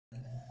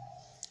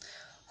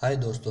हाय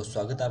दोस्तों,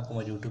 स्वागत है आपको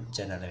मेरे यूट्यूब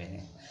चैनल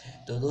में।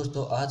 तो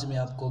दोस्तों, आज मैं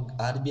आपको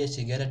आरबीएस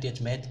 11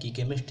 टीएच मैथ की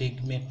केमिस्ट्री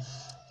में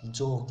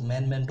जो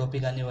मेन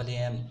टॉपिक आने वाले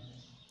हैं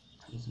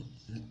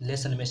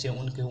लेसन में से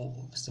उनके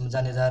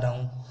समझाने जा रहा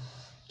हूं।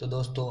 तो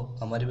दोस्तों,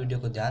 हमारी वीडियो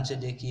को ध्यान से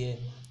देखिए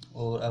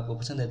और आपको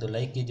पसंद है तो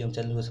लाइक कीजिए और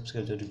चैनल को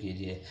सब्सक्राइब जरूर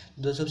कीजिए।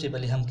 दोस्तों, सबसे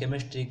पहले हम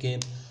केमिस्ट्री के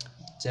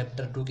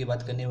चैप्टर 2 की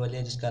बात करने वाले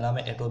हैं, जिसका नाम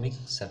है एटॉमिक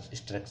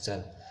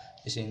स्ट्रक्चर,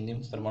 इसे हिंदी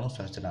में परमाणु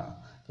संरचना।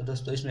 तो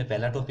दोस्तों, इसमें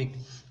पहला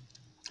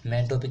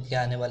मेन टॉपिक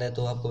क्या आने वाला है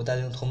तो आपको बता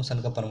दूं,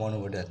 थॉमसन का परमाणु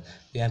मॉडल।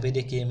 तो यहाँ पे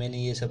देखिए, मैंने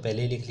ये सब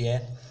पहले ही लिख लिया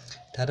है।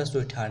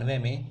 1898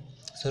 में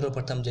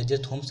सर्वप्रथम जे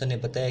थॉमसन ने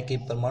बताया कि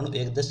परमाणु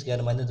एक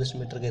 10⁻⁻10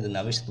 मीटर के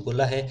धनावेशित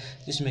गोला है,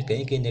 जिसमें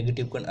कई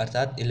नेगेटिव कण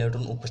अर्थात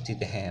इलेक्ट्रॉन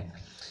उपस्थित हैं।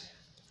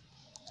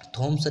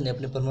 थॉमसन ने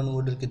अपने परमाणु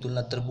मॉडल की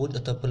तुलना तरबूज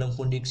अथवा प्लम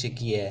पुंडी से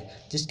की है,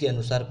 जिसके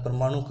अनुसार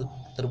परमाणु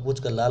तरबूज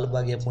का लाल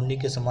भाग या पुंडी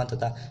के समान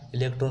तथा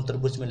इलेक्ट्रॉन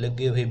तरबूज में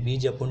लगे हुए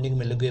बीज या पुंडी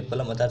में लगे हुए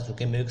प्लम अर्थात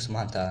सूखे मेवे के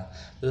समान था।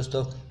 तो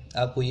दोस्तों,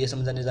 आपको ये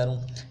समझाने जा रहा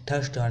हूँ।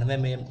 1898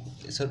 में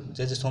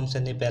जैसे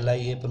थॉमसन ने पहला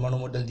ये परमाणु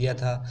मॉडल दिया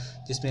था,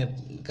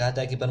 जिसमें कहा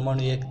था कि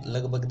परमाणु एक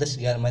लगभग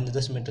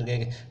 10⁻⁻10 मीटर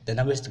का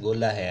धनावेशित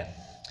गोला है।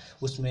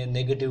 उसमें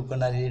नेगेटिव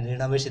कण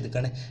ऋणावेशित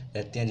कण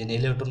रहते हैं, जिन्हें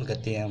इलेक्ट्रॉन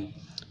कहते हैं।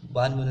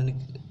 बाद में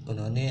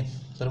उन्होंने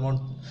परमाणु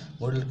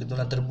मॉडल की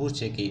तुलना तरबूज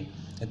से की।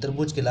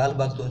 तरबूज के लाल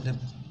भाग तो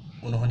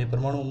उन्होंने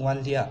परमाणु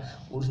मान लिया,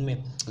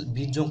 उसमें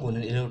बीजों को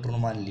उन्होंने इलेक्ट्रॉन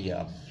मान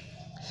लिया।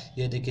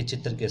 ये देखिए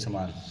चित्र के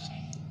समान,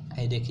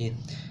 ये देखिए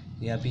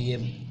यहाँ पे ये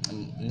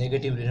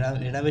नेगेटिव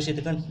ऋणावेशित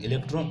कण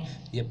इलेक्ट्रॉन,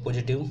 ये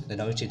पॉजिटिव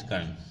ऋणावेशित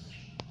कण।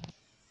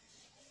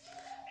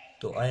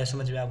 तो आया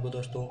समझ में आपको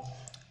दोस्तों।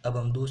 अब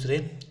हम दूसरे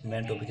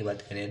मेन टॉपिक की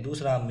बात करें।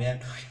 दूसरा मेन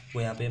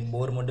वो यहाँ पे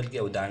बोर मॉडल की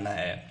अवधारणा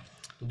है।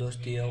 तो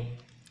दोस्तों,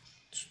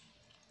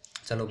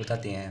 चलो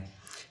बताते हैं।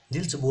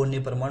 निल्स बोर ने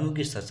परमाणु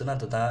की संरचना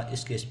तथा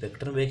इसके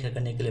स्पेक्ट्रम व्याख्या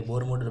करने के लिए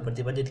बोर मॉडल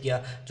प्रतिपादित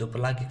किया, जो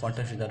प्लांक के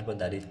क्वांटम सिद्धांत पर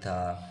आधारित था।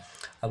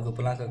 आपको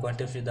प्लांक का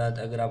क्वांटम सिद्धांत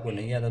अगर आपको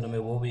नहीं आता तो मैं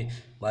वो भी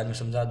बाद में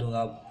समझा दूंगा,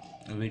 आप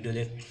वीडियो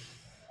देख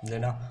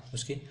लेना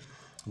उसकी।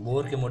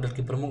 बोर के मॉडल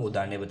की प्रमुख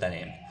उदाहरणें बताने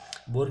हैं।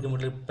 बोर के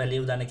मॉडल पहली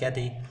उदाहरण क्या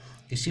थी?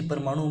 किसी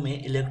परमाणु में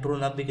इलेक्ट्रॉन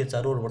नाभिक के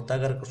चारों ओर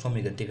वर्ताकार कक्षों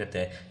में गति करता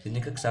है,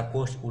 जिन्हें कक्षा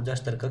कोश ऊर्जा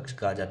स्तर कक्ष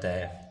कहा जाता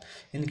है।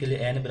 इनके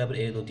लिए n बराबर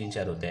 1 2 3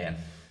 4 होते हैं।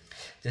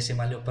 जैसे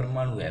मान लो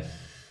परमाणु है,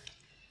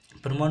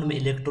 परमाणु में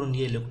इलेक्ट्रॉन,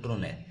 ये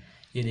इलेक्ट्रॉन है,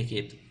 ये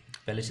देखिए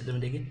पहले चित्र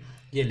में देखिए,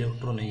 ये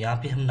इलेक्ट्रॉन है। यहाँ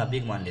पे हम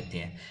नाभिक मान लेते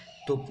हैं।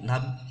 तो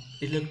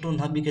इलेक्ट्रॉन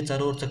नाभिक के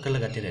चारों ओर चक्कर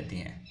लगाती रहती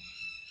हैं,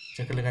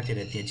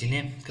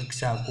 जिन्हें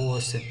कक्षा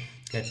कोश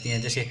कहते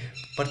हैं। जैसे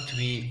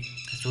पृथ्वी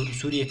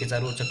सूर्य के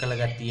चारों ओर चक्कर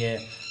लगाती है,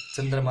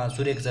 चंद्रमा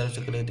सूर्य के चारों ओर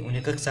चक्कर लगाती है,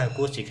 उन्हें कक्षा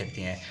कोश ही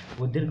कहते हैं।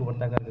 वो दीर्घ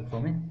वर्ताकार कक्षों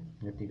में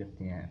गति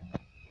करती हैं।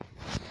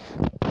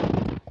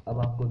 अब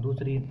आपको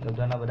दूसरी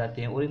अवधारणा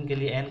बताते हैं, और इनके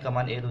लिए n का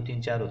मान 1 2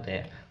 3 4 होता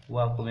है। वो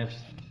आपको मैं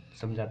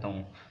समझाता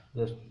हूँ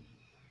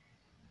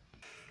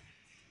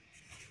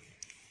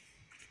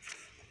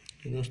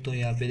दोस्तों।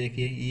 यहाँ पे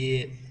देखिए,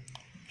 ये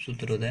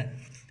सूत्र होता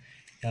है।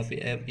 यहाँ पे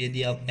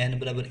यदि आप n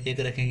बराबर 1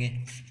 रखेंगे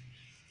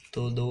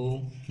तो 2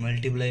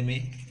 मल्टीप्लाई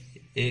में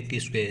 1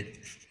 स्क्वायर,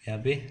 यहाँ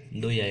पे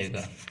 2 ही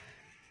आएगा।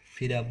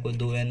 फिर आपको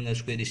 2n का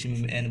स्क्वायर, इसी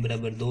में n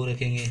बराबर 2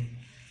 रखेंगे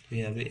तो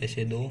यहाँ पे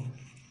ऐसे 2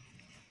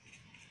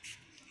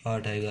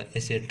 8 आएगा,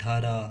 ऐसे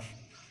 18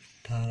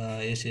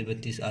 ऐसे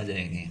 32 आ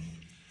जाएंगे।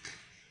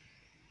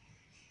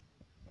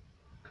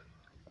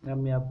 अब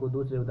मैं आपको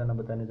दूसरे उदाहरण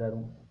बताने जा रहा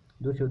हूँ।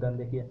 दूसरे उदाहरण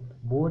देखिए,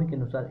 बोर के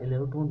अनुसार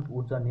इलेक्ट्रॉन की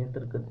ऊर्जा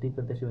निरंतर गति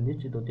करते हुए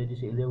निश्चित होती है,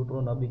 जिसे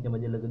इलेक्ट्रॉन नाभिक के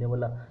मध्य लगने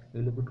वाला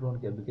इलेक्ट्रॉन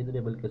के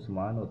अभिकेंद्रीय बल के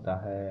समान होता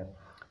है।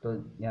 तो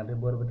यहाँ पे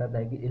बोर बताता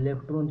है कि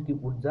इलेक्ट्रॉन की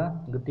ऊर्जा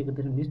गति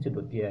करते हुए निश्चित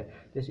होती है।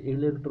 जैसे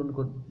इलेक्ट्रॉन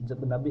को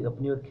जब नाभिक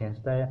अपनी ओर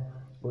खींचता है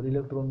और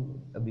इलेक्ट्रॉन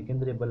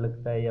अभिकेंद्रीय बल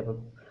लगता है या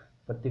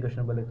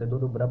प्रतिकर्षण बल लगता है,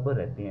 दोनों बराबर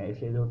रहते हैं,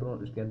 इसलिए इलेक्ट्रॉन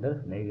उसके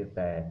अंदर नहीं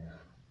गिरता है।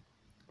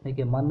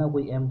 देखिए, मानना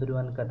कोई m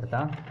द्रव्यमान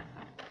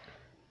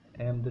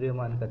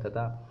का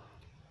तथा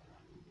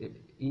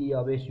ई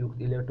आवेश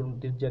युक्त इलेक्ट्रॉन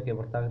त्रिज्या के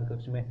वर्ताकार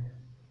कक्ष में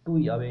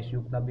 2 आवेश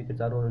युक्त नाभिक के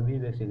चारों ओर v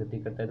वेग से गति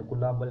करता है। तो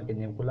कूलॉम बल के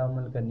नियम, कूलॉम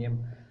बल का नियम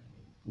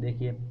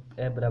देखिए,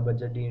 F बराबर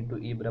Z इंटू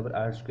ई बराबर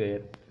आर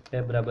स्क्वायर,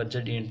 F बराबर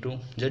Z इंटू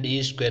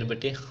ZE स्क्वायर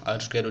बटे आर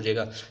स्क्वायर हो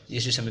जाएगा।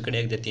 इसी समीकरण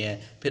 1 देते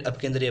हैं। फिर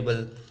अपकेंद्रीय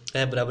बल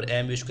F बराबर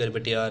mv स्क्वायर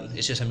बटे आर,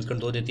 इसे समीकरण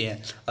 2 देते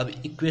हैं। अब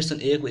इक्वेशन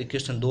 1 और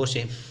इक्वेशन 2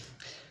 से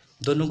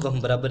दोनों को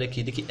हम बराबर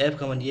रखिए। देखिए, f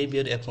का मान ये भी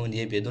और f का मान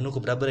ये भी है, दोनों को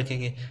बराबर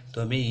रखेंगे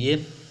तो हमें ये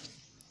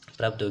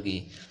प्राप्त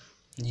होगी।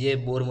 ये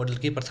बोर मॉडल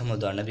की प्रथम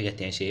उदाहरण भी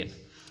कहते हैं इसे।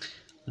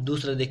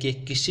 दूसरा देखिए,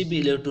 किसी भी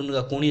इलेक्ट्रॉन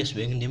का कोणीय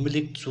संवेग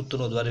निम्नलिखित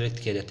सूत्रों द्वारा व्यक्त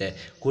किया जाता है।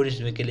 कोणीय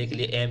संवेग के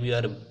लिए mv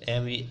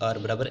r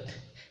बराबर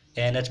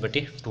nh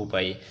बटे 2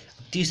 पाई।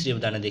 तीसरी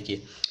उदाहरण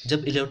देखिए,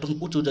 जब इलेक्ट्रॉन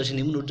उच्च ऊर्जा से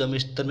निम्न ऊर्जा में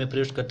स्तर में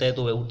प्रवेश करता है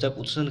तो वह ऊर्जा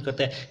का उत्सर्जन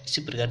करता है।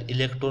 इसी प्रकार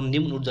इलेक्ट्रॉन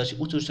निम्न ऊर्जा से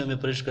उच्च ऊर्जा में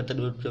प्रवेश करता है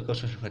तो ऊर्जा का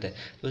उत्सर्जन करता है।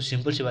 तो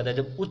सिंपल सी बात है,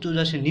 जब उच्च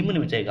ऊर्जा से निम्न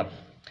में जाएगा,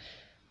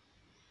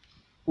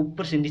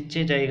 ऊपर से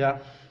नीचे जाएगा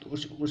तो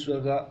उस ऊर्जा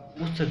का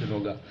उत्सर्जन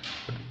होगा।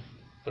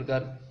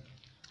 प्रकार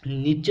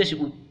नीचे से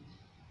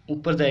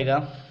ऊपर जाएगा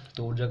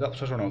तो ऊर्जा का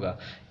शोषण होगा।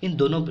 इन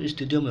दोनों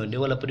स्थितियों में होने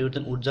वाला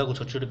परिवर्तन ऊर्जा को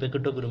छोटे छोटे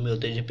पैकेटों के रूप में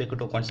होते हैं, जो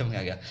पैकेटों क्वांटम में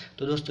आ गया।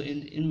 तो दोस्तों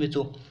इनमें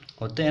जो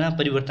होते हैं ना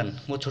परिवर्तन,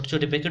 वो छोटे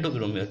छोटे पैकेटों के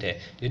रूप में होते हैं,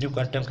 जिन्हें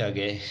क्वांटम कहा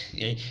गया है।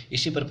 यही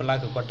इसी पर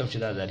प्लांक का क्वांटम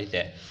सिद्धांत आधारित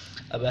है।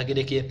 अब आगे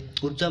देखिए,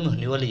 ऊर्जा में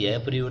होने वाली यह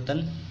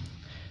परिवर्तन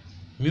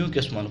म्यू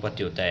के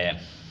समानुपाती होता है।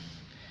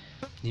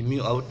 ये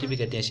म्यू आवृत्ति भी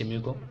कहते हैं इसे,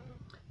 म्यू को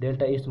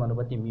डेल्टा ई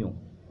समानुपाती म्यू,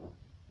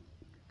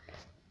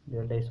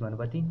 डेल्टा ई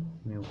समानुपाती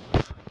म्यू।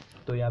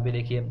 तो यहाँ पे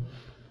देखिए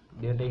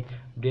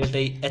डेल्टा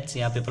ई एच,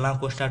 यहाँ पे प्लांक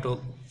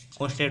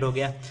कॉन्स्टेंट हो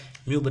गया,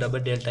 म्यू बराबर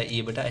डेल्टा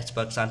ई बटा एच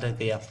पर स्थानांतरित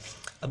किया।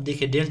 अब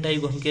देखिए डेल्टा ई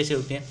को हम कैसे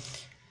होते हैं,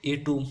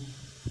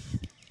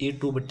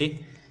 E2 बटे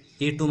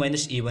E2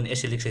 माइनस E1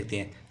 ऐसे लिख सकते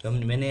हैं। तो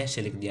मैंने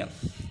ऐसे लिख दिया,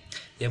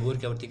 यह बोर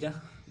की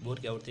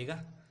आवृत्ति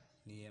का